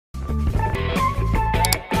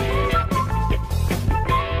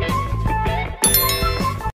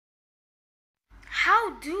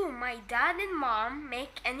do my dad and mom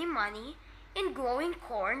make any money in growing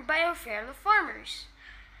corn by our fellow farmers?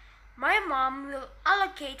 My mom will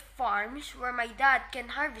allocate farms where my dad can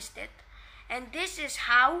harvest it, and this is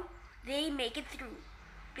how they make it through.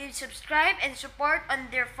 Please subscribe and support on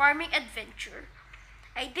their farming adventure.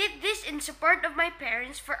 I did this in support of my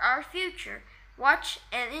parents for our future. Watch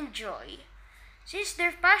and enjoy. Since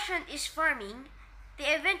their passion is farming, they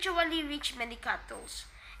eventually reach many cattle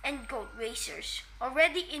and goat raisers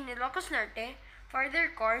already in Ilocos Norte for their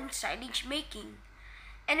corn silage making,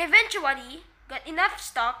 and eventually got enough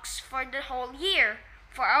stocks for the whole year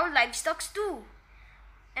for our livestock too.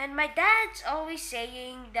 And my dad's always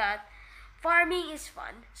saying that farming is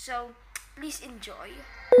fun, so please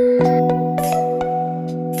enjoy.